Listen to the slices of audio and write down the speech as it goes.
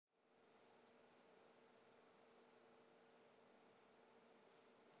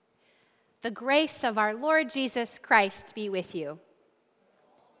The grace of our Lord Jesus Christ be with you.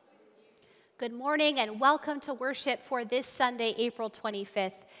 Good morning and welcome to worship for this Sunday, April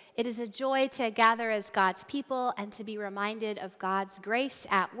 25th. It is a joy to gather as God's people and to be reminded of God's grace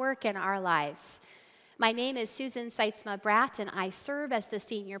at work in our lives. My name is Sytsma Bratt, and I serve as the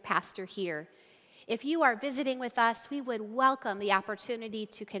senior pastor here. If you are visiting with us, we would welcome the opportunity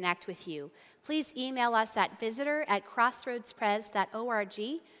to connect with you. Please email us at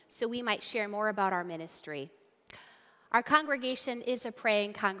visitor@crossroadspres.org so we might share more about our ministry. Our congregation is a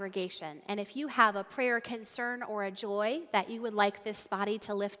praying congregation, and if you have a prayer concern or a joy that you would like this body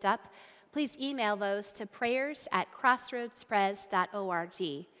to lift up, please email those to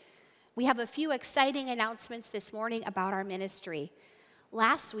prayers@crossroadspres.org. We have a few exciting announcements this morning about our ministry.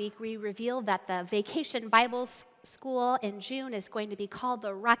 Last week, we revealed that the Vacation Bible School in June is going to be called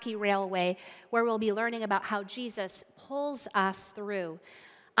the Rocky Railway, where we'll be learning about how Jesus pulls us through.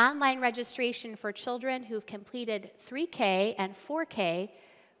 Online registration for children who've completed 3K and 4K,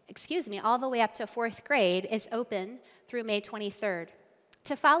 all the way up to 4th grade, is open through May 23rd.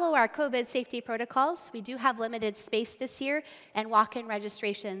 To follow our COVID safety protocols, we do have limited space this year, and walk-in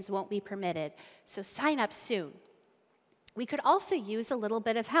registrations won't be permitted, so sign up soon. We could also use a little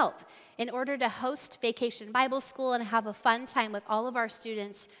bit of help. In order to host Vacation Bible School and have a fun time with all of our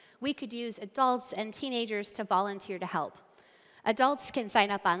students, we could use adults and teenagers to volunteer to help. Adults can sign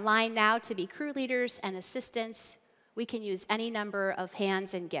up online now to be crew leaders and assistants. We can use any number of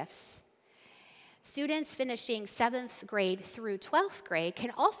hands and gifts. Students finishing 7th grade through 12th grade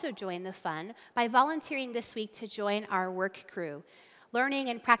can also join the fun by volunteering this week to join our work crew, learning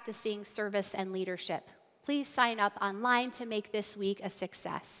and practicing service and leadership. Please sign up online to make this week a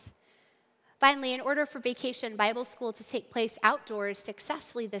success. Finally, in order for Vacation Bible School to take place outdoors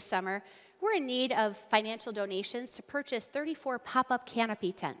successfully this summer, we're in need of financial donations to purchase 34 pop-up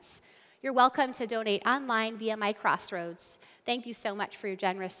canopy tents. You're welcome to donate online via My Crossroads. Thank you so much for your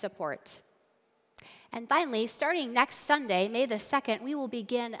generous support. And finally, starting next Sunday, May the 2nd, we will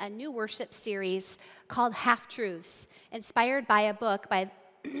begin a new worship series called Half-Truths, inspired by a book by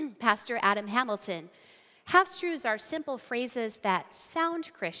Pastor Adam Hamilton. Half-truths are simple phrases that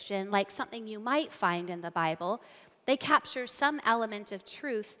sound Christian, like something you might find in the Bible. They capture some element of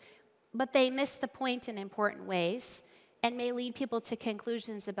truth, but they miss the point in important ways and may lead people to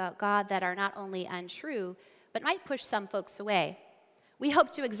conclusions about God that are not only untrue, but might push some folks away. We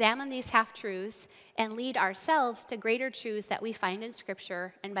hope to examine these half-truths and lead ourselves to greater truths that we find in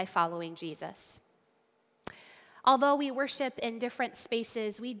Scripture and by following Jesus. Although we worship in different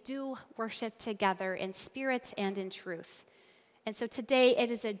spaces, we do worship together in spirit and in truth. And so today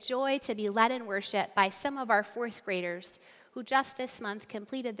it is a joy to be led in worship by some of our 4th graders who just this month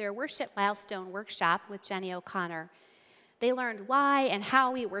completed their worship milestone workshop with Jenny O'Connor. They learned why and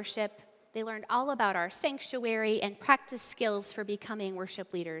how we worship. They learned all about our sanctuary and practiced skills for becoming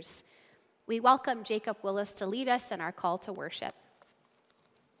worship leaders. We welcome Jacob Willis to lead us in our call to worship.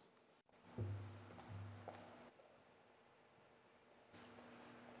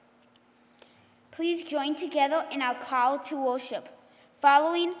 Please join together in our call to worship,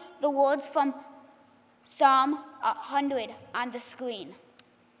 following the words from Psalm 100 on the screen.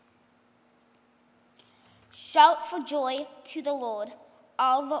 Shout for joy to the Lord,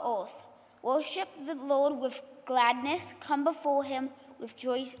 all the earth. Worship the Lord with gladness. Come before him with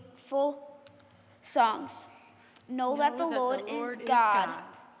joyful songs. Know that the Lord is God,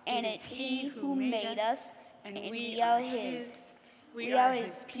 and it's he who made us, and we are his. We are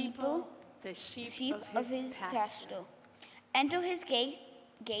his people, the sheep of his pasture. Enter his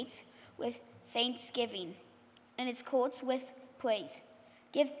gates with thanksgiving, and his courts with praise.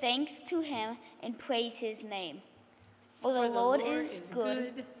 Give thanks to him and praise his name. For the Lord is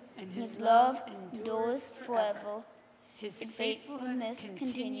good, and his love endures forever. His faithfulness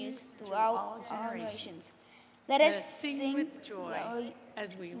continues throughout all generations. Let us sing with joy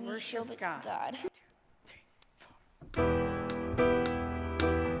as we worship God.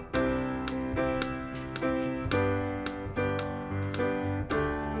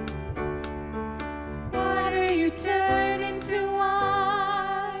 Turn into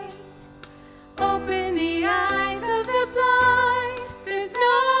wine, open the eyes of the blind. There's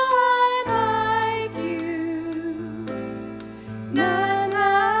no one like you, none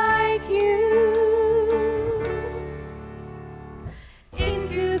like you.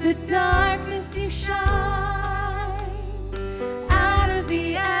 Into the darkness you shine, out of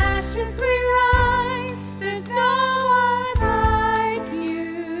the ashes we rise. There's no one like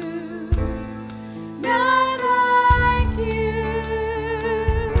you, none like you.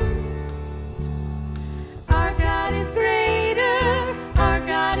 Our God is greater, our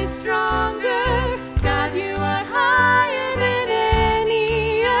God is stronger.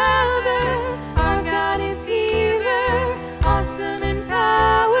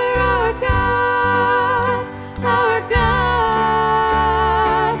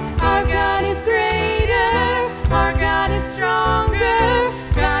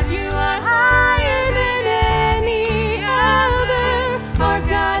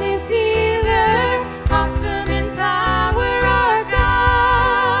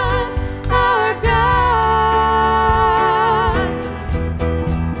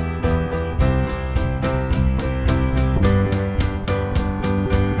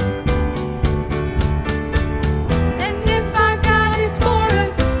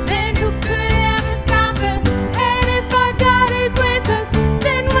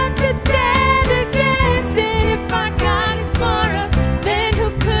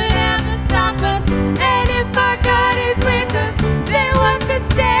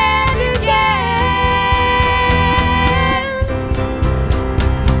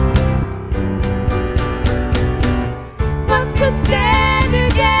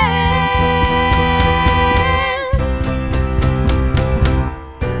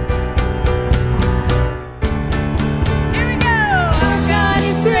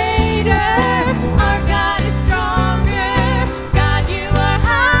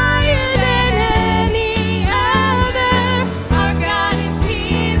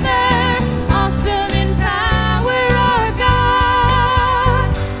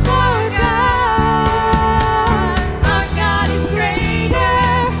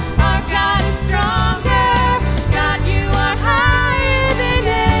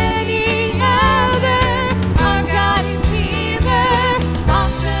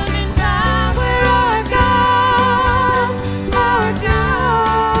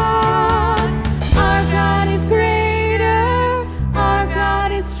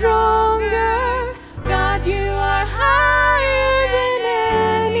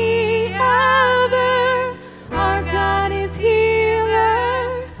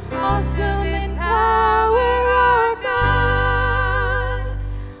 awesome in power, our God,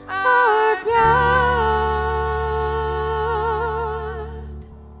 our God.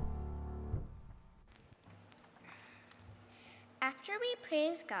 After we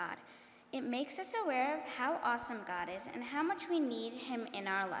praise God, it makes us aware of how awesome God is and how much we need Him in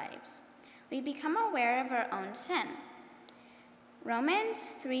our lives. We become aware of our own sin.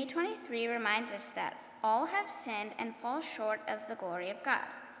 Romans 3:23 reminds us that all have sinned and fall short of the glory of God.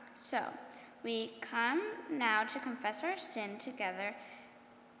 So, we come now to confess our sin together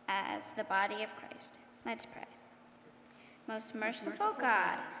as the body of Christ. Let's pray. Most merciful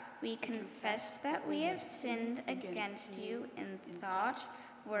God, we confess that we have sinned against you in thought,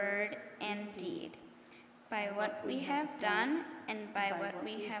 word, and deed, by what we have done and by what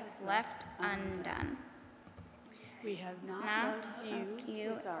we have left undone. We have not loved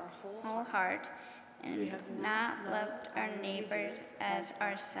you with our whole heart, and we have not loved our neighbors as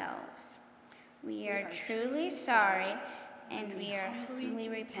ourselves. We are truly sorry, and we humbly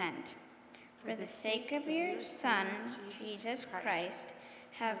repent. For the sake of your Son, Jesus Christ,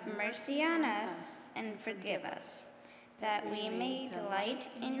 have mercy on us and forgive us, that we may delight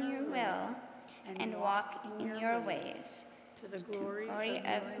in your will and walk in your ways. To the glory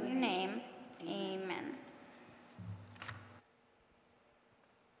of your name, amen.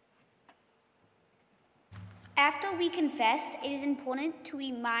 After we confess, it is important to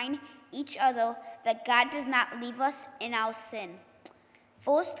remind each other that God does not leave us in our sin.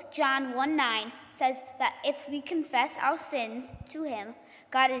 1 John 1:9 says that if we confess our sins to Him,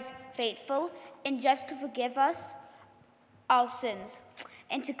 God is faithful and just to forgive us our sins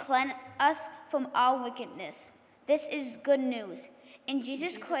and to cleanse us from all wickedness. This is good news. In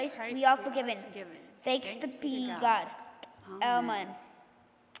Jesus Christ, we are forgiven. Thanks be God. Amen.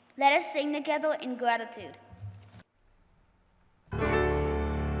 Let us sing together in gratitude.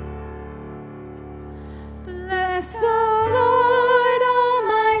 Bless the Lord, oh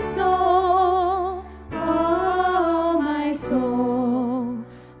my soul,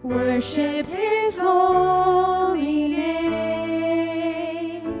 worship His holy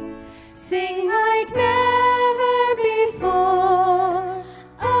name. Sing like never before,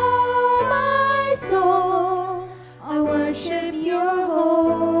 oh my soul, I worship your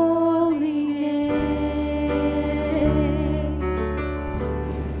holy name.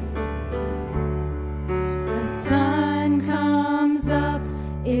 The sun comes up,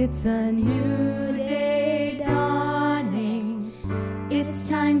 it's a new day dawning. It's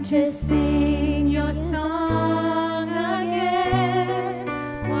time to sing your song again.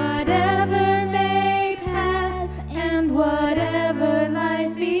 Whatever may pass and whatever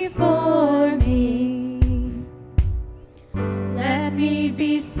lies before me, let me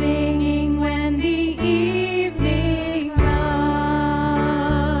be singing when the evening comes.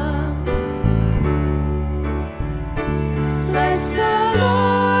 Bless the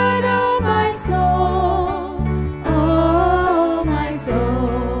Lord, oh my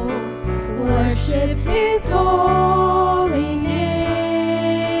soul, worship His holy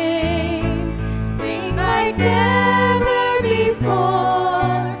name. Sing like never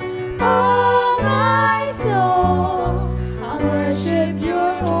before, oh my soul, I worship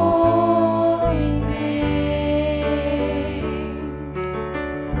your holy name.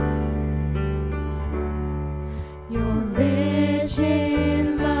 You're rich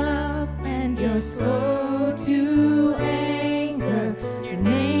in love and you're slow to anger. Your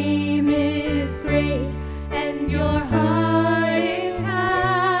name is great and your heart is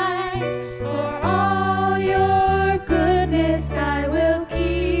kind. For all your goodness I will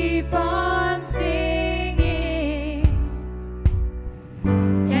keep on singing.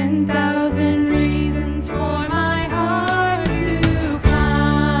 10,000 reasons for my heart to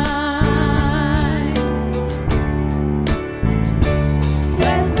find.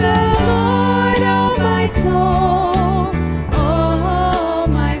 Bless the Lord, oh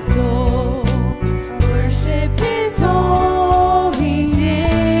my soul, worship His holy name.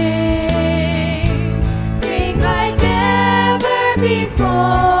 Sing like never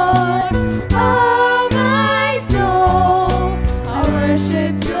before, oh my soul, I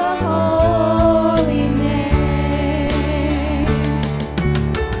worship your holy name.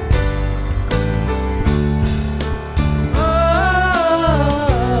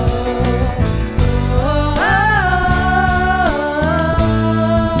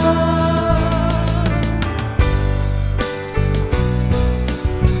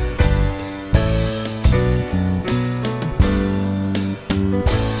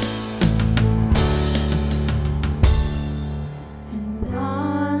 And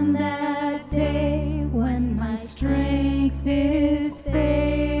on that day when my strength is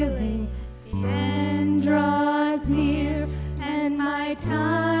failing,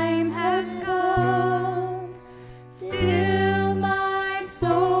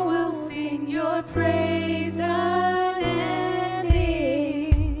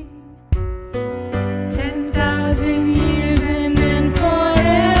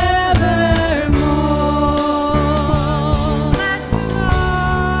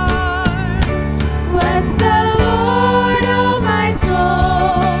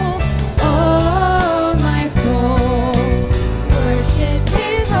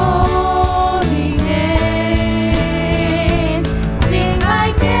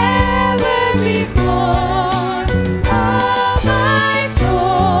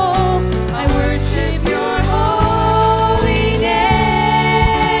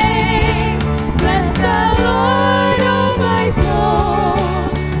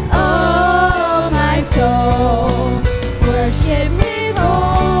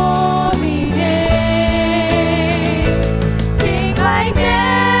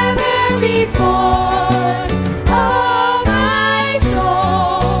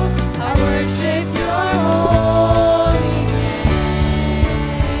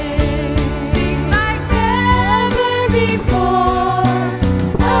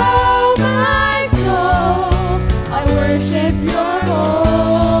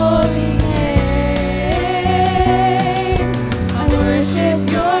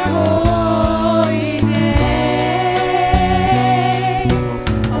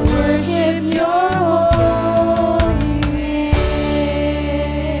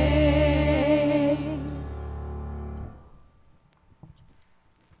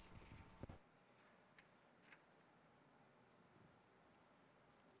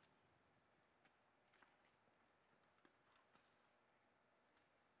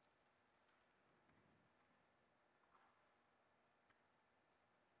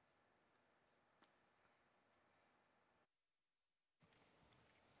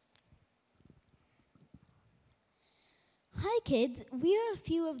 kids, we are a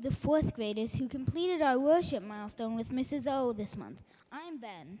few of the 4th graders who completed our worship milestone with Mrs. O this month. I'm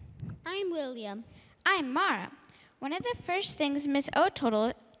Ben. I'm William. I'm Mara. One of the first things Miss O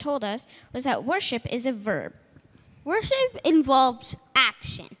told us was that worship is a verb. Worship involves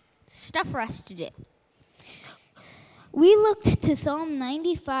action, stuff for us to do. We looked to Psalm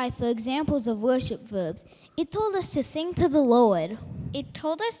 95 for examples of worship verbs. It told us to sing to the Lord. It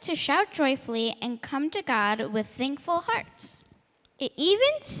told us to shout joyfully and come to God with thankful hearts. It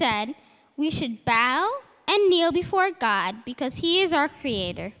even said we should bow and kneel before God because He is our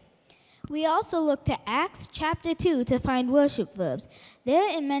Creator. We also looked to Acts chapter 2 to find worship verbs. There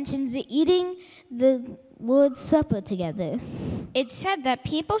it mentions eating the Lord's Supper together. It said that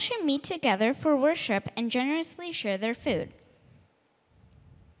people should meet together for worship and generously share their food.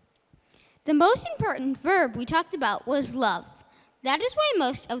 The most important verb we talked about was love. That is why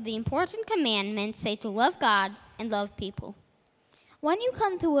most of the important commandments say to love God and love people. When you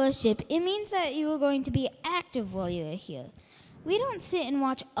come to worship, it means that you are going to be active while you are here. We don't sit and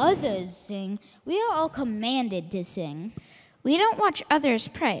watch others sing. We are all commanded to sing. We don't watch others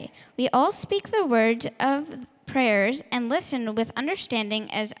pray. We all speak the words of prayers and listen with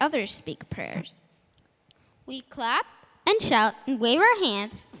understanding as others speak prayers. We clap and shout and wave our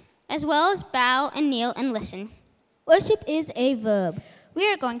hands, as well as bow and kneel and listen. Worship is a verb.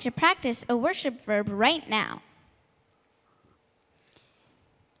 We are going to practice a worship verb right now.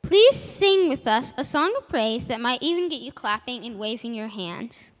 Please sing with us a song of praise that might even get you clapping and waving your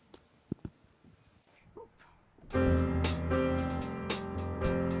hands.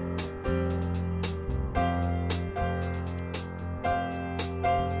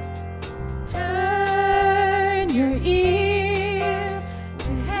 Turn your ear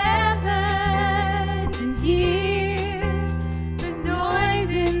to heaven and hear the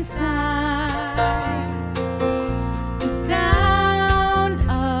noise inside. The sound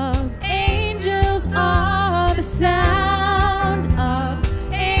of angels are the sound of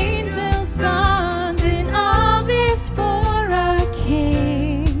angels' songs, and all this for our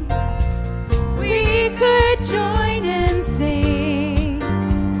King. We could join and sing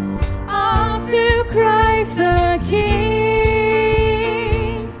all to Christ the King.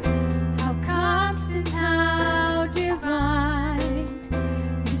 How constant, how divine,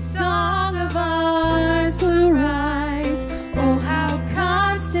 this song of ours will rise. Oh, how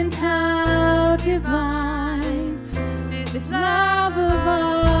constant, how divine, this love of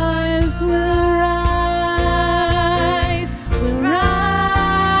ours will rise, will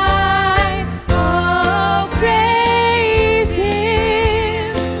rise. Oh, praise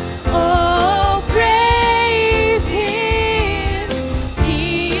Him, oh, praise Him.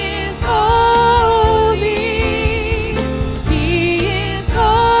 He is holy, He is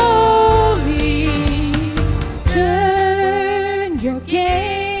holy. Turn your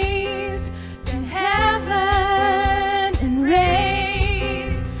gaze to heaven and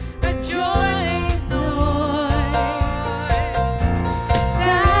raise a joyous noise.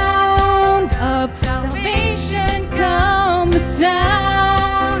 Sound of salvation come, the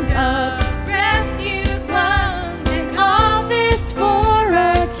sound of rescued ones, and all this for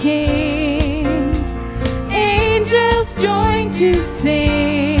our King. Angels join to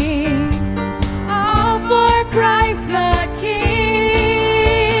sing, all for Christ the King.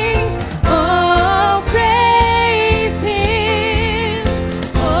 Oh, praise Him,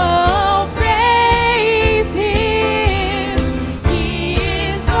 oh, praise Him. He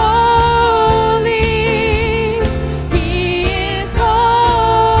is holy, He is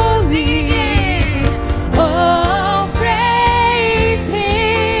holy. Oh, praise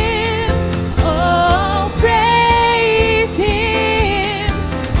Him, oh, praise Him.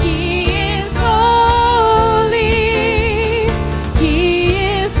 He is holy, He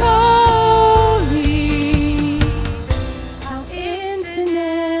is holy. How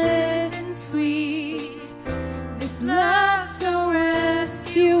infinite and sweet, this love so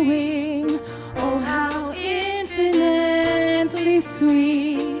rescuing. Oh, how infinitely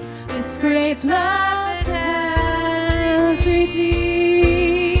sweet, this great love has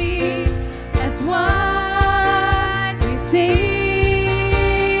redeemed. As one we sing,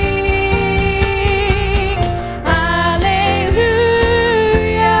 Alleluia,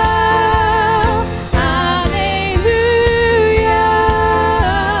 Alleluia.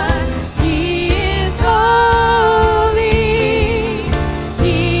 He is holy,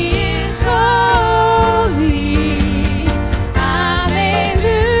 He is holy.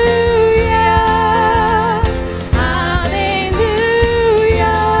 Alleluia,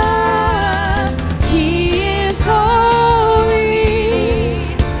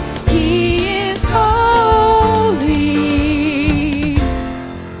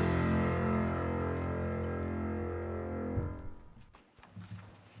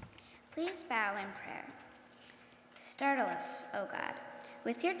 Please bow in prayer. Startle us, O God,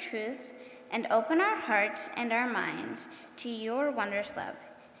 with your truth, and open our hearts and our minds to your wondrous love.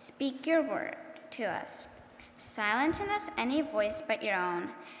 Speak your word to us. Silence in us any voice but your own,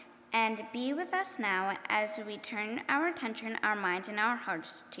 and be with us now as we turn our attention, our minds, and our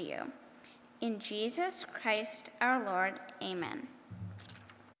hearts to you. In Jesus Christ our Lord, amen.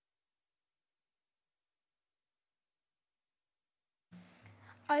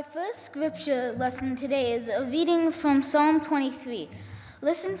 Our first scripture lesson today is a reading from Psalm 23.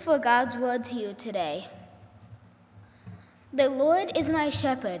 Listen for God's word to you today. The Lord is my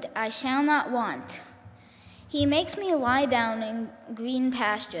shepherd, I shall not want. He makes me lie down in green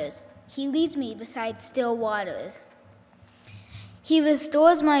pastures. He leads me beside still waters. He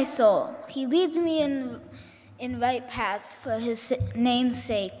restores my soul. He leads me in right paths for his name's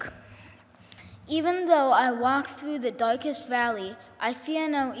sake. Even though I walk through the darkest valley, I fear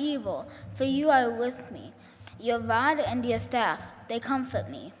no evil, for you are with me. Your rod and your staff, they comfort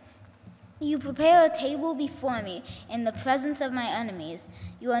me. You prepare a table before me in the presence of my enemies.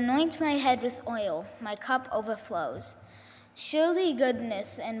 You anoint my head with oil, my cup overflows. Surely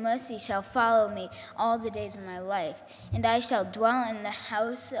goodness and mercy shall follow me all the days of my life, and I shall dwell in the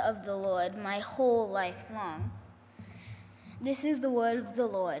house of the Lord my whole life long. This is the word of the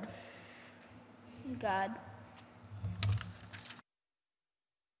Lord. God.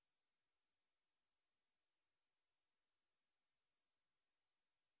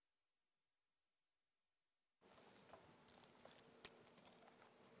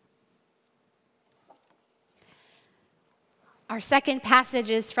 Our second passage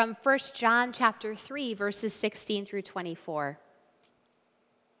is from 1 John chapter 3, verses 16 through 24.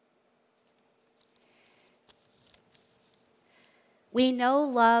 We know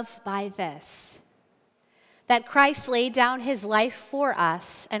love by this, that Christ laid down his life for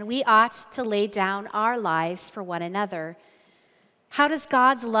us, and we ought to lay down our lives for one another. How does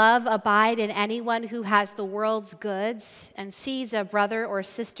God's love abide in anyone who has the world's goods and sees a brother or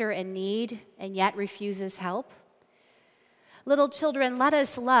sister in need and yet refuses help? Little children, let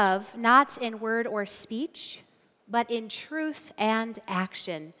us love, not in word or speech, but in truth and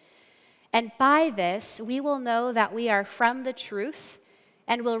action. And by this, we will know that we are from the truth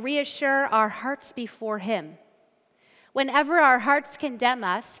and will reassure our hearts before him. Whenever our hearts condemn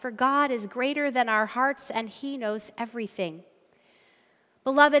us, for God is greater than our hearts and he knows everything.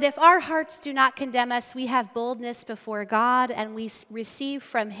 Beloved, if our hearts do not condemn us, we have boldness before God and we receive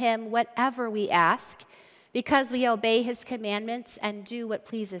from him whatever we ask, because we obey his commandments and do what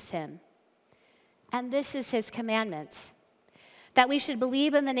pleases him. And this is his commandment, that we should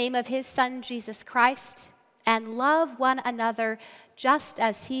believe in the name of his Son, Jesus Christ, and love one another just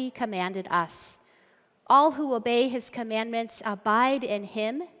as he commanded us. All who obey his commandments abide in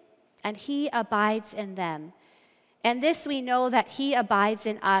him, and he abides in them. And this we know, that he abides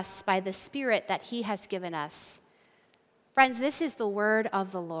in us by the Spirit that he has given us. Friends, this is the word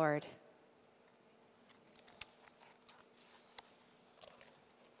of the Lord.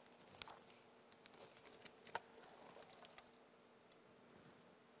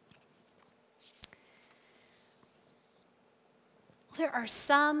 There are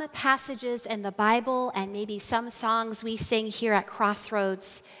some passages in the Bible and maybe some songs we sing here at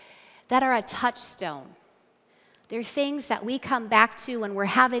Crossroads that are a touchstone. They're things that we come back to when we're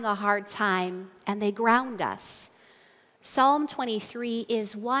having a hard time, and they ground us. Psalm 23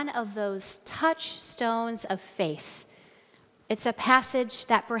 is one of those touchstones of faith. It's a passage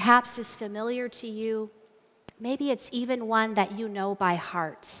that perhaps is familiar to you. Maybe it's even one that you know by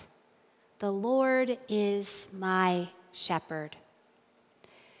heart. The Lord is my shepherd.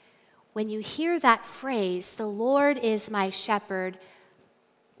 When you hear that phrase, the Lord is my shepherd,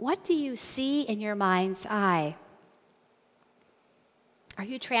 what do you see in your mind's eye? Are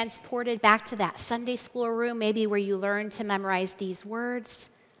you transported back to that Sunday school room, maybe where you learned to memorize these words?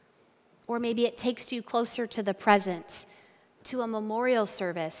 Or maybe it takes you closer to the present, to a memorial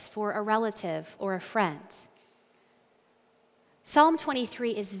service for a relative or a friend. Psalm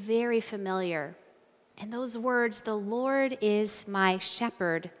 23 is very familiar. And those words, the Lord is my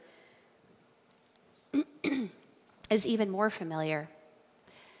shepherd, is even more familiar.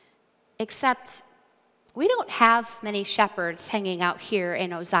 Except we don't have many shepherds hanging out here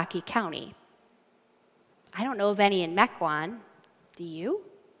in Ozaki County. I don't know of any in Mequon. Do you?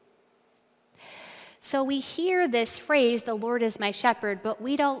 So we hear this phrase, the Lord is my shepherd, but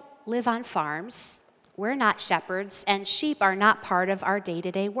we don't live on farms. We're not shepherds, and sheep are not part of our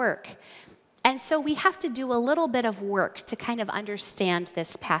day-to-day work. And so we have to do a little bit of work to kind of understand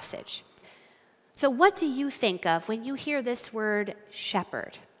this passage. So what do you think of when you hear this word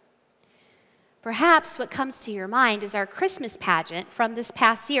shepherd? Perhaps what comes to your mind is our Christmas pageant from this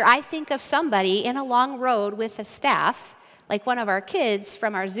past year. I think of somebody in a long road with a staff, like one of our kids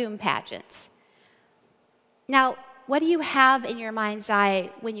from our Zoom pageant. Now, what do you have in your mind's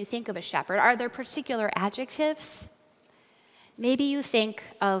eye when you think of a shepherd? Are there particular adjectives? Maybe you think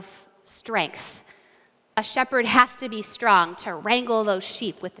of strength. A shepherd has to be strong to wrangle those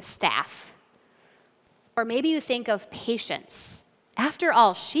sheep with the staff. Or maybe you think of patience. After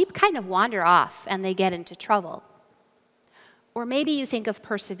all, sheep kind of wander off and they get into trouble. Or maybe you think of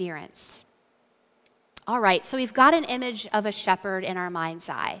perseverance. All right, so we've got an image of a shepherd in our mind's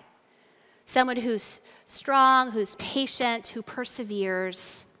eye. Someone who's strong, who's patient, who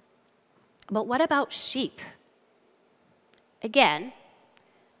perseveres. But what about sheep? Again,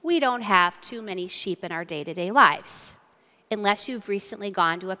 we don't have too many sheep in our day-to-day lives, unless you've recently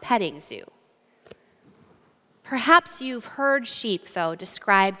gone to a petting zoo. Perhaps you've heard sheep, though,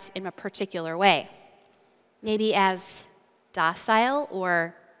 described in a particular way, maybe as docile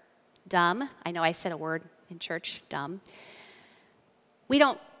or dumb. I know I said a word in church, dumb. We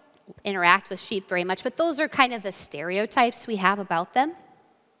don't interact with sheep very much, but those are kind of the stereotypes we have about them.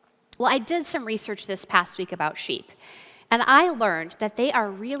 Well, I did some research this past week about sheep, and I learned that they are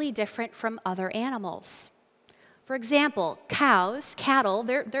really different from other animals. For example, cows, cattle,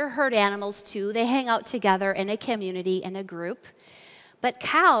 they're herd animals too. They hang out together in a community, in a group. But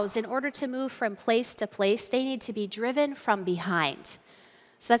cows, in order to move from place to place, they need to be driven from behind.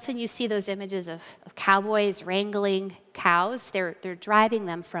 So that's when you see those images of cowboys wrangling cows. They're driving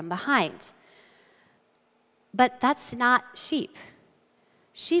them from behind. But that's not sheep.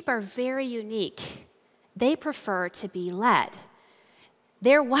 Sheep are very unique. They prefer to be led.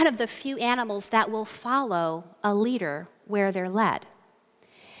 They're one of the few animals that will follow a leader where they're led.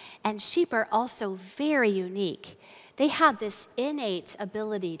 And sheep are also very unique. They have this innate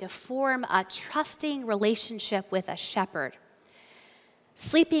ability to form a trusting relationship with a shepherd.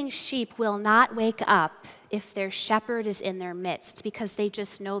 Sleeping sheep will not wake up if their shepherd is in their midst because they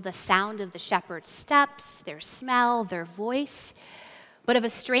just know the sound of the shepherd's steps, their smell, their voice. But if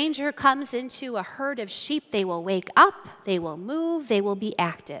a stranger comes into a herd of sheep, they will wake up, they will move, they will be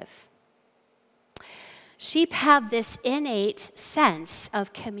active. Sheep have this innate sense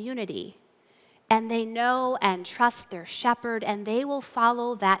of community, and they know and trust their shepherd, and they will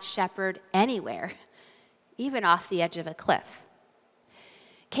follow that shepherd anywhere, even off the edge of a cliff.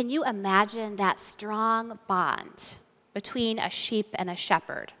 Can you imagine that strong bond between a sheep and a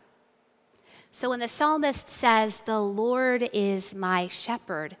shepherd? So when the psalmist says, "The Lord is my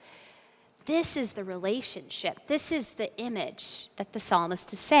shepherd," this is the relationship. This is the image that the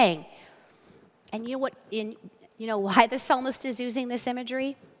psalmist is saying. And you know why the psalmist is using this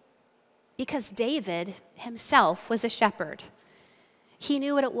imagery? Because David himself was a shepherd. He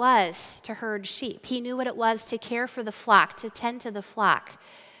knew what it was to herd sheep. He knew what it was to care for the flock, to tend to the flock.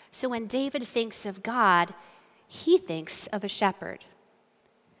 So when David thinks of God, he thinks of a shepherd.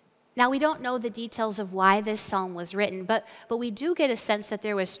 Now, we don't know the details of why this psalm was written, but we do get a sense that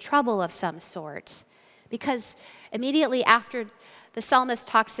there was trouble of some sort. Because immediately after the psalmist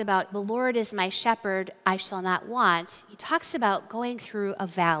talks about, "The Lord is my shepherd, I shall not want," he talks about going through a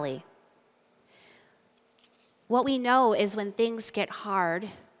valley. What we know is when things get hard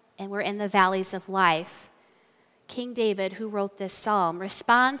and we're in the valleys of life, King David, who wrote this psalm,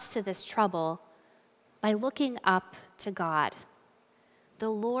 responds to this trouble by looking up to God. The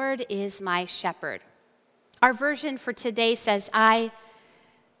Lord is my shepherd. Our version for today says, "I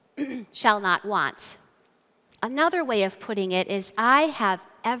shall not want." Another way of putting it is, I have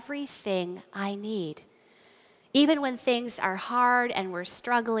everything I need. Even when things are hard and we're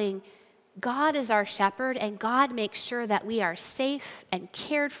struggling, God is our shepherd, and God makes sure that we are safe and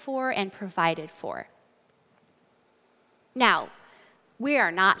cared for and provided for. Now, we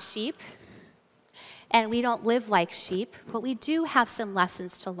are not sheep, and we don't live like sheep, but we do have some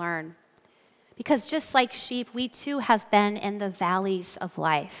lessons to learn. Because just like sheep, we too have been in the valleys of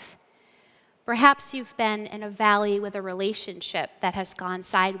life. Perhaps you've been in a valley with a relationship that has gone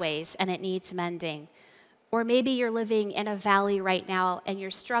sideways and it needs mending. Or maybe you're living in a valley right now and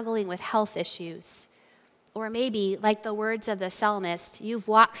you're struggling with health issues. Or maybe, like the words of the psalmist, you've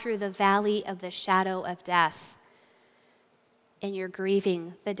walked through the valley of the shadow of death and you're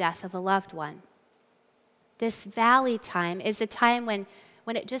grieving the death of a loved one. This valley time is a time when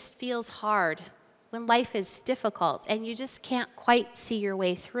it just feels hard, when life is difficult and you just can't quite see your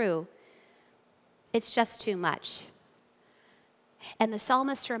way through. It's just too much. And the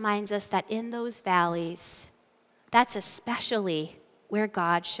psalmist reminds us that in those valleys, that's especially where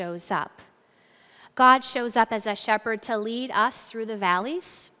God shows up. God shows up as a shepherd to lead us through the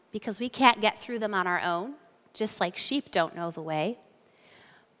valleys, because we can't get through them on our own, just like sheep don't know the way.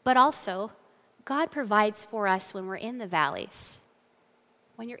 But also, God provides for us when we're in the valleys.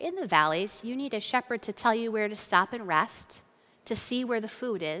 When you're in the valleys, you need a shepherd to tell you where to stop and rest, to see where the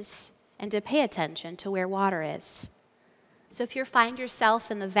food is, and to pay attention to where water is. So if you find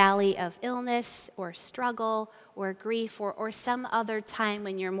yourself in the valley of illness or struggle or grief or some other time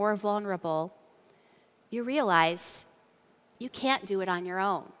when you're more vulnerable, you realize you can't do it on your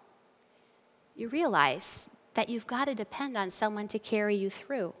own. You realize that you've got to depend on someone to carry you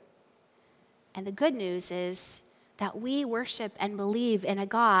through. And the good news is that we worship and believe in a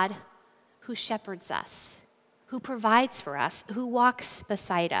God who shepherds us, who provides for us, who walks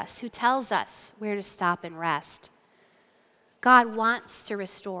beside us, who tells us where to stop and rest. God wants to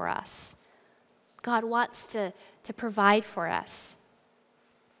restore us. God wants to provide for us.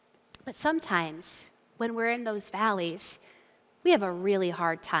 But sometimes, when we're in those valleys, we have a really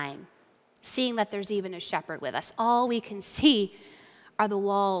hard time seeing that there's even a shepherd with us. All we can see are the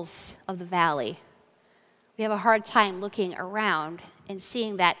walls of the valley. We have a hard time looking around and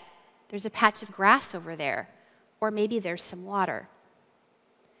seeing that there's a patch of grass over there, or maybe there's some water.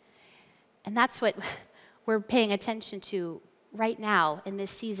 And that's what we're paying attention to right now in this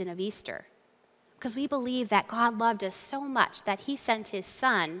season of Easter. Because we believe that God loved us so much that he sent his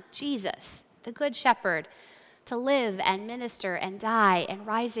son, Jesus, the Good Shepherd, to live and minister and die and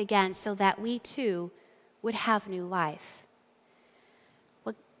rise again so that we too would have new life.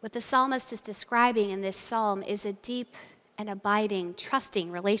 What the psalmist is describing in this psalm is a deep and abiding,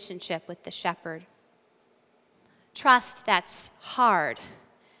 trusting relationship with the shepherd. Trust that's hard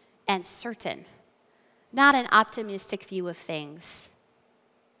and certain, not an optimistic view of things,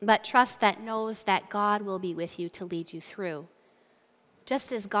 but trust that knows that God will be with you to lead you through.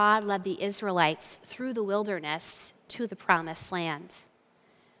 Just as God led the Israelites through the wilderness to the promised land.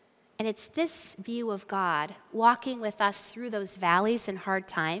 And it's this view of God walking with us through those valleys and hard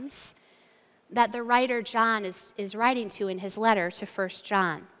times that the writer John is writing to in his letter to 1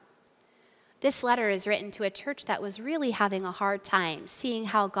 John. This letter is written to a church that was really having a hard time seeing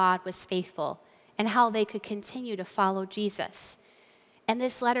how God was faithful and how they could continue to follow Jesus. And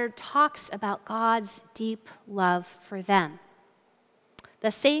this letter talks about God's deep love for them.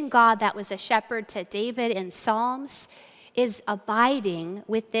 The same God that was a shepherd to David in Psalms is abiding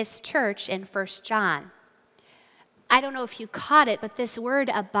with this church in 1 John. I don't know if you caught it, but this word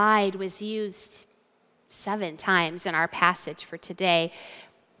abide was used 7 times in our passage for today.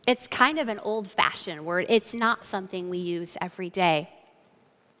 It's kind of an old-fashioned word. It's not something we use every day.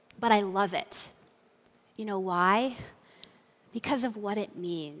 But I love it. You know why? Because of what it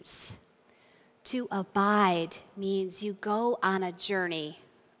means. To abide means you go on a journey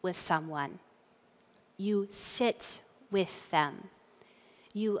with someone. You sit with them.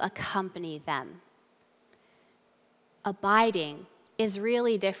 You accompany them. Abiding is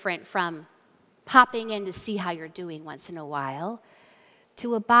really different from popping in to see how you're doing once in a while.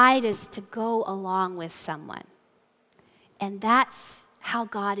 To abide is to go along with someone. And that's how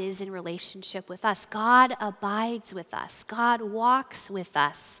God is in relationship with us. God abides with us. God walks with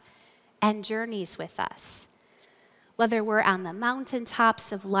us and journeys with us. Whether we're on the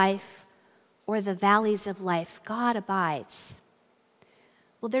mountaintops of life or the valleys of life, God abides.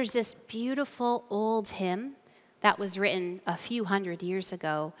 Well, there's this beautiful old hymn that was written a few hundred years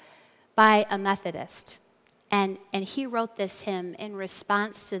ago by a Methodist. And he wrote this hymn in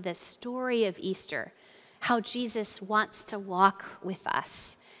response to the story of Easter, how Jesus wants to walk with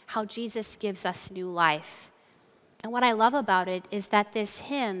us, how Jesus gives us new life. And what I love about it is that this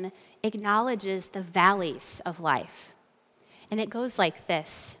hymn acknowledges the valleys of life. And it goes like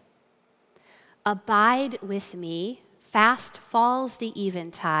this. Abide with me, fast falls the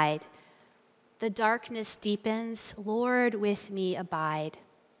eventide. The darkness deepens, Lord, with me abide.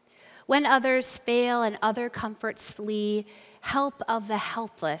 When others fail and other comforts flee, help of the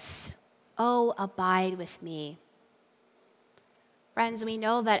helpless, oh, abide with me. Friends, we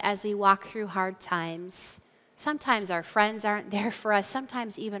know that as we walk through hard times, sometimes our friends aren't there for us,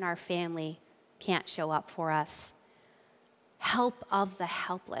 sometimes even our family can't show up for us. Help of the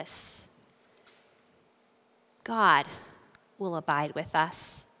helpless. God will abide with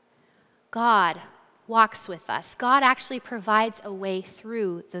us. God walks with us. God actually provides a way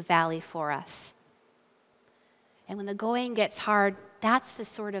through the valley for us. And when the going gets hard, that's the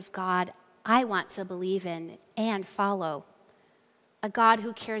sort of God I want to believe in and follow. A God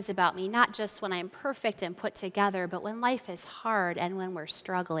who cares about me, not just when I'm perfect and put together, but when life is hard and when we're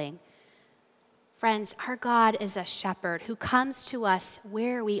struggling. Friends, our God is a shepherd who comes to us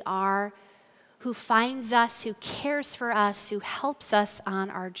where we are, who finds us, who cares for us, who helps us on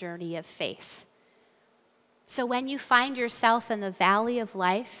our journey of faith. So when you find yourself in the valley of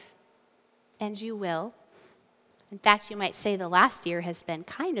life, and you will, in fact, you might say the last year has been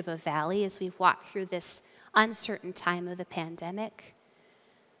kind of a valley as we've walked through this uncertain time of the pandemic,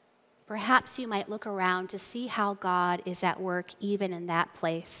 perhaps you might look around to see how God is at work even in that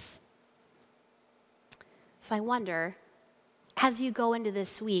place. So I wonder, as you go into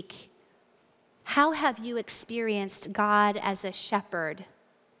this week, how have you experienced God as a shepherd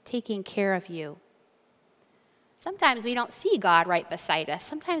taking care of you? Sometimes we don't see God right beside us.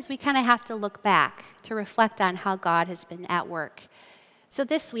 Sometimes we kind of have to look back to reflect on how God has been at work. So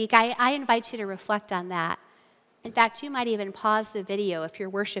this week, I invite you to reflect on that. In fact, you might even pause the video if you're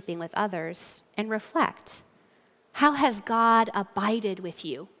worshiping with others and reflect. How has God abided with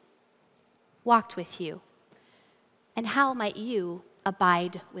you, walked with you? And how might you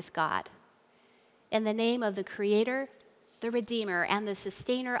abide with God? In the name of the Creator, the Redeemer, and the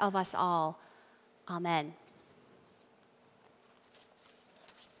Sustainer of us all, amen.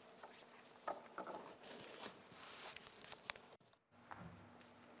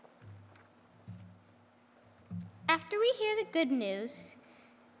 After we hear the good news,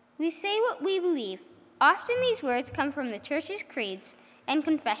 we say what we believe. Often these words come from the church's creeds and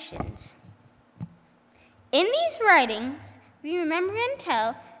confessions. In these writings, we remember and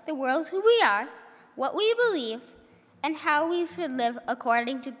tell the world who we are, what we believe, and how we should live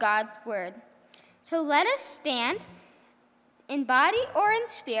according to God's word. So let us stand in body or in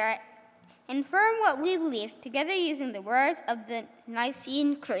spirit and affirm what we believe together using the words of the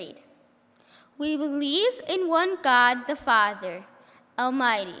Nicene Creed. We believe in one God, the Father,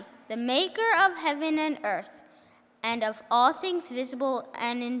 Almighty, the maker of heaven and earth, and of all things visible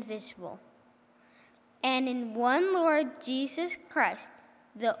and invisible, and in one Lord Jesus Christ,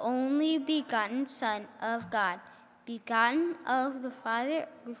 the only begotten Son of God, begotten of the Father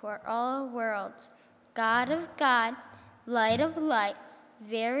before all worlds, God of God, light of light,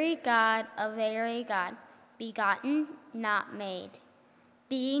 very God of very God, begotten, not made,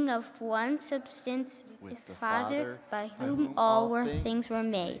 being of one substance with the Father, by whom all things were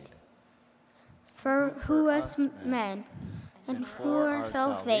made. For who us men, and for our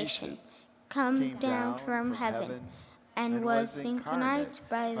salvation, come down from heaven, and was incarnate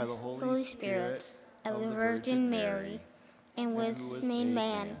by the Holy Spirit of the Virgin Mary, and was made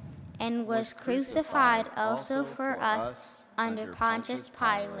man, and was crucified also for us under Pontius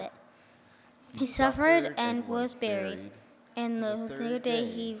Pilate. He suffered and was buried, and the third day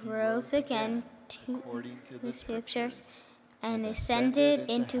he rose again to the Scriptures, and ascended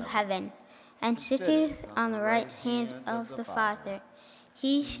into heaven, and sitteth on the right hand of the Father.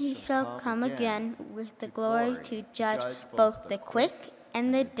 He shall come again with the glory to judge both the quick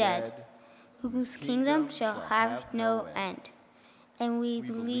and the dead, whose kingdom shall have no end. And we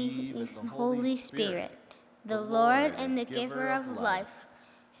believe in the Holy Spirit, the Lord and the giver of life,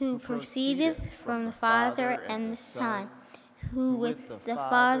 who proceedeth from the Father and the Son, who with the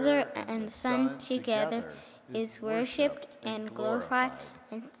Father and the Son together is worshipped and glorified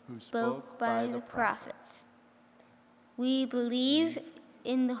and spoke by the prophets. We believe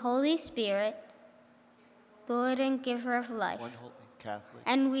in the Holy Spirit, Lord and giver of life.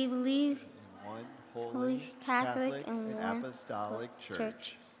 And we believe in one holy Catholic and one apostolic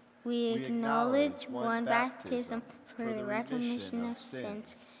church. We acknowledge one baptism for the remission of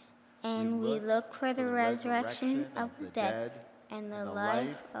sins, and we look for the resurrection of the dead and the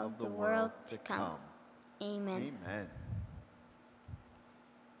life of the world to come. Amen. Amen.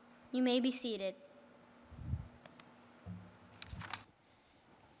 You may be seated.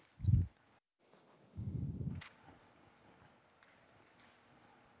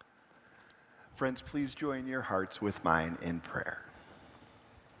 Friends, please join your hearts with mine in prayer.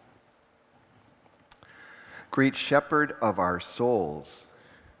 Great Shepherd of our souls,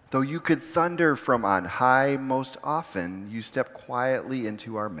 though you could thunder from on high, most often you step quietly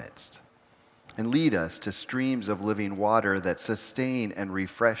into our midst and lead us to streams of living water that sustain and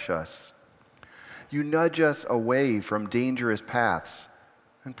refresh us. You nudge us away from dangerous paths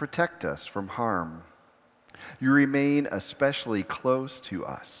and protect us from harm. You remain especially close to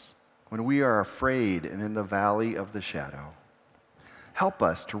us when we are afraid and in the valley of the shadow. Help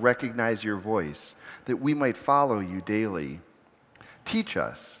us to recognize your voice, that we might follow you daily. Teach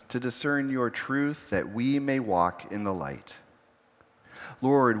us to discern your truth, that we may walk in the light.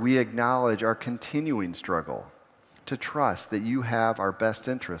 Lord, we acknowledge our continuing struggle to trust that you have our best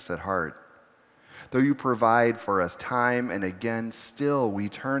interests at heart. Though you provide for us time and again, still we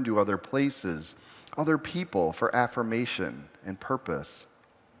turn to other places, other people for affirmation and purpose.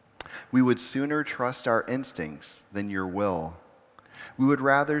 We would sooner trust our instincts than your will. We would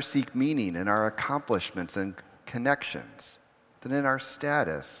rather seek meaning in our accomplishments and connections than in our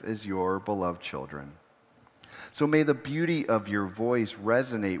status as your beloved children. So may the beauty of your voice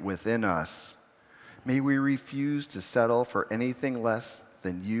resonate within us. May we refuse to settle for anything less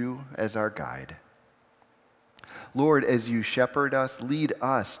than you as our guide. Lord, as you shepherd us, lead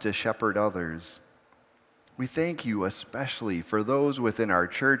us to shepherd others. We thank you especially for those within our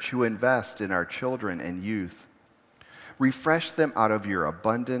church who invest in our children and youth. Refresh them out of your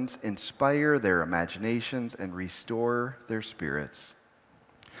abundance, inspire their imaginations, and restore their spirits.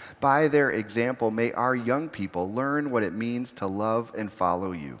 By their example, may our young people learn what it means to love and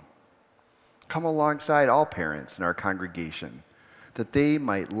follow you. Come alongside all parents in our congregation, that they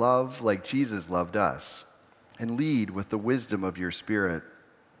might love like Jesus loved us, and lead with the wisdom of your Spirit.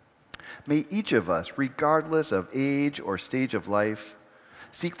 May each of us, regardless of age or stage of life,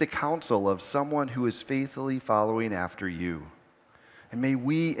 seek the counsel of someone who is faithfully following after you. And may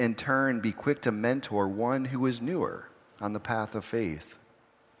we, in turn, be quick to mentor one who is newer on the path of faith.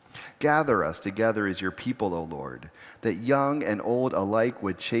 Gather us together as your people, O Lord, that young and old alike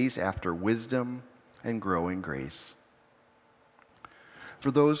would chase after wisdom and grow in grace.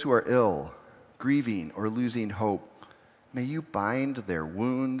 For those who are ill, grieving, or losing hope, may you bind their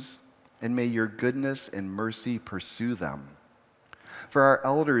wounds, and may your goodness and mercy pursue them. For our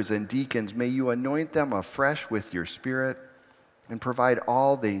elders and deacons, may you anoint them afresh with your Spirit and provide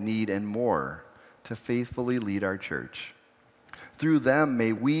all they need and more to faithfully lead our church. Through them,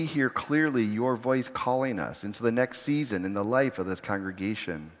 may we hear clearly your voice calling us into the next season in the life of this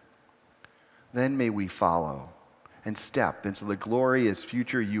congregation. Then may we follow and step into the glorious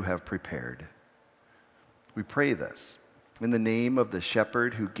future you have prepared. We pray this in the name of the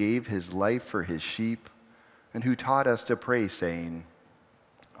shepherd who gave his life for his sheep and who taught us to pray, saying,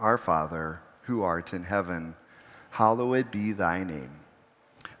 Our Father, who art in heaven, hallowed be thy name.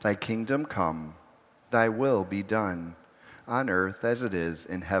 Thy kingdom come, thy will be done, on earth as it is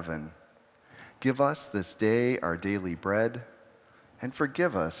in heaven. Give us this day our daily bread, and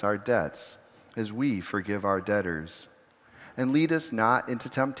forgive us our debts as we forgive our debtors. And lead us not into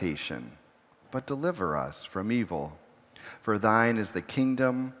temptation, but deliver us from evil. For thine is the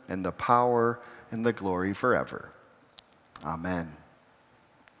kingdom and the power and the glory forever. Amen.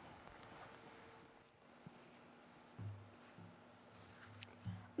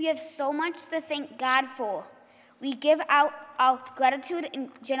 We have so much to thank God for. We give out our gratitude and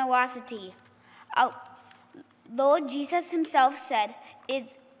generosity. Our Lord Jesus himself said,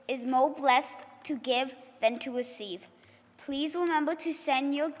 is more blessed to give than to receive. Please remember to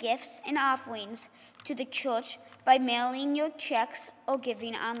send your gifts and offerings to the church by mailing your checks or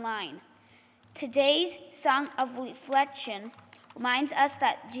giving online. Today's song of reflection reminds us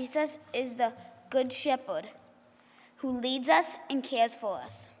that Jesus is the Good Shepherd who leads us and cares for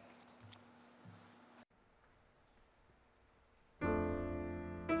us.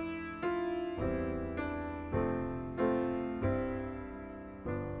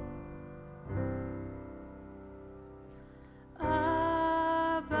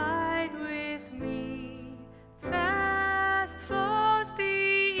 Abide with me, fast falls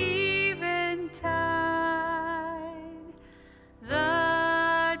the eventide.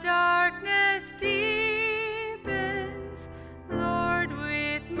 The darkness deepens, Lord,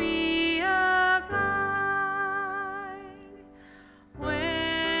 with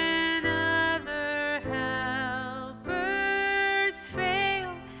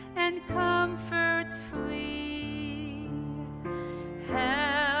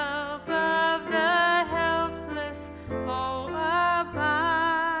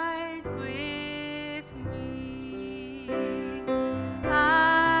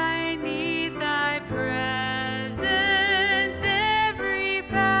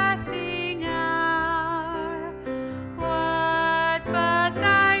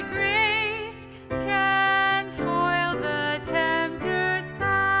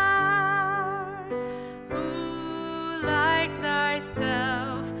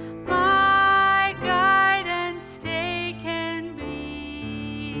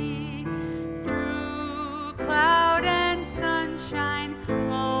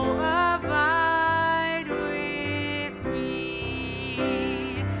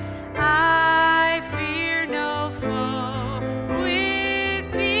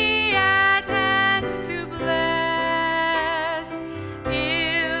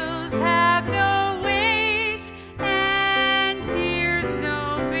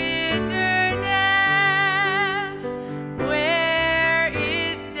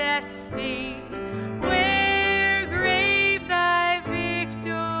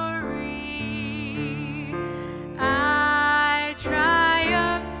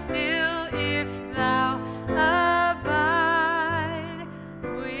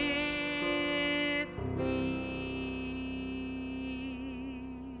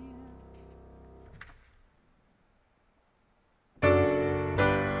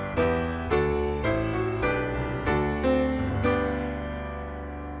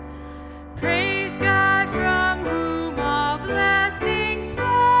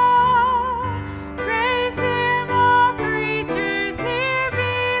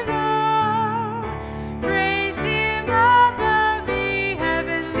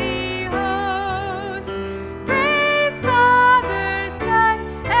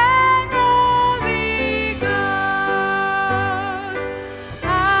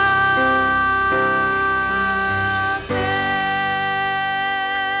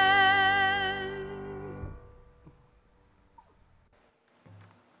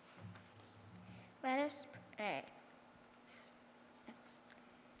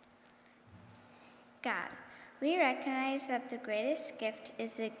God, we recognize that the greatest gift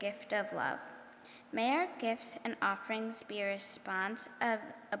is the gift of love. May our gifts and offerings be a response of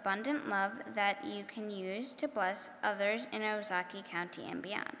abundant love that you can use to bless others in Ozaki County and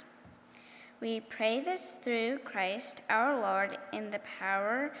beyond. We pray this through Christ our Lord in the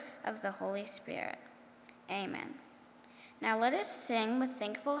power of the Holy Spirit. Amen. Now let us sing with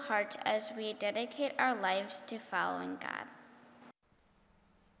thankful hearts as we dedicate our lives to following God.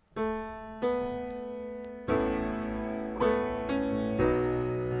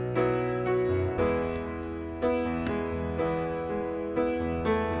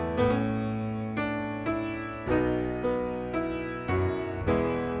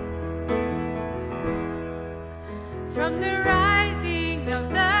 From the rising of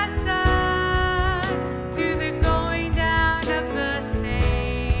the sun to the going down of the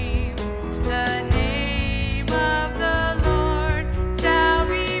same, the name of the Lord shall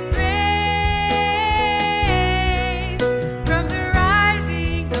be praised. From the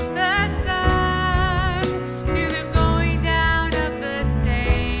rising of the sun to the going down of the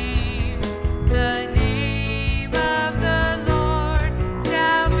same, the name of the Lord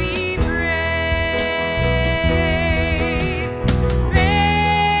shall be praised.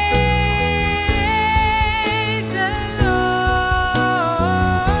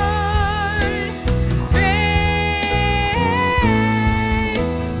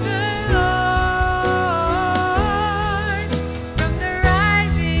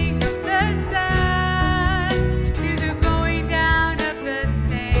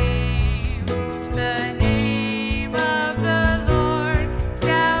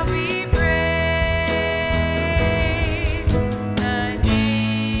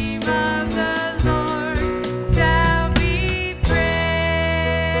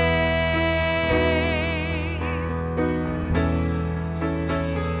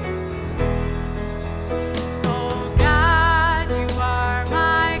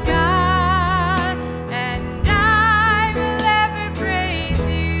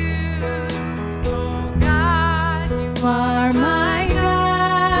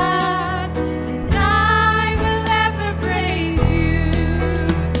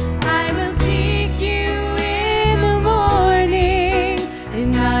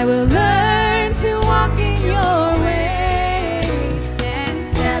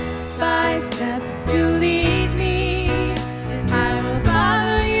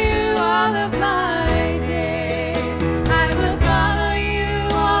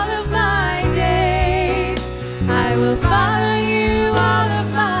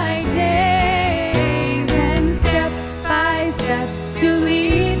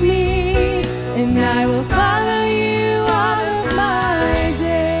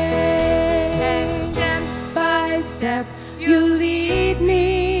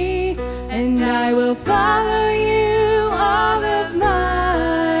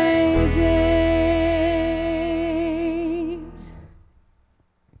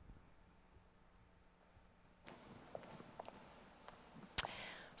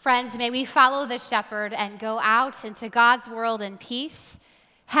 Friends, may we follow the shepherd and go out into God's world in peace.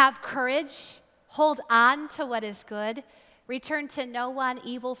 Have courage, hold on to what is good, return to no one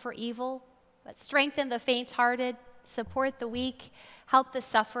evil for evil, but strengthen the faint-hearted, support the weak, help the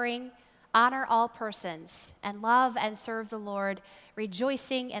suffering, honor all persons, and love and serve the Lord,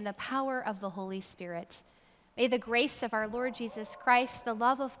 rejoicing in the power of the Holy Spirit. May the grace of our Lord Jesus Christ, the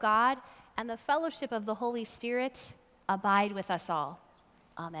love of God, and the fellowship of the Holy Spirit abide with us all.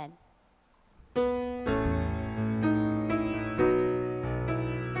 Amen. From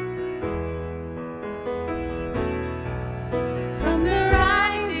the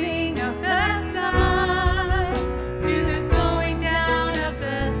rising of the sun to the going down of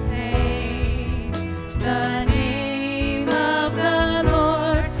the same, the name of the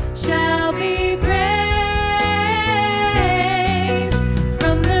Lord shall be praised.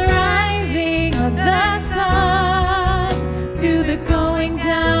 From the rising of the sun to the going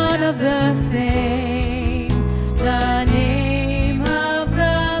down of the same, the name of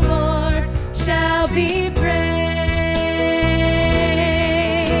the Lord shall be praised.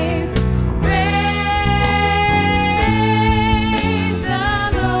 Praise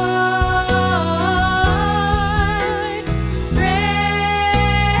the Lord. Praise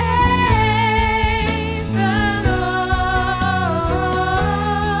the Lord.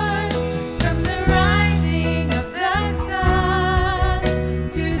 From the rising of the sun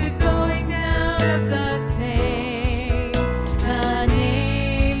to the going down of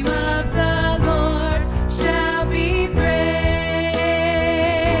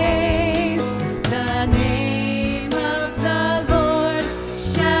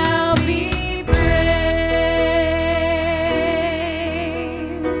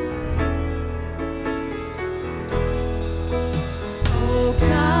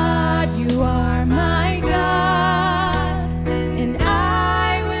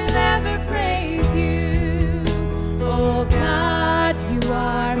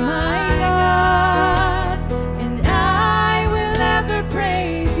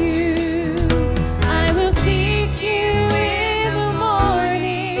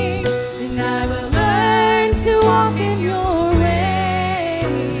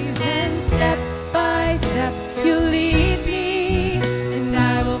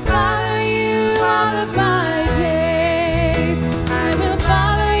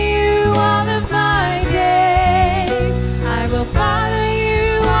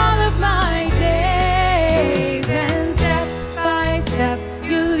step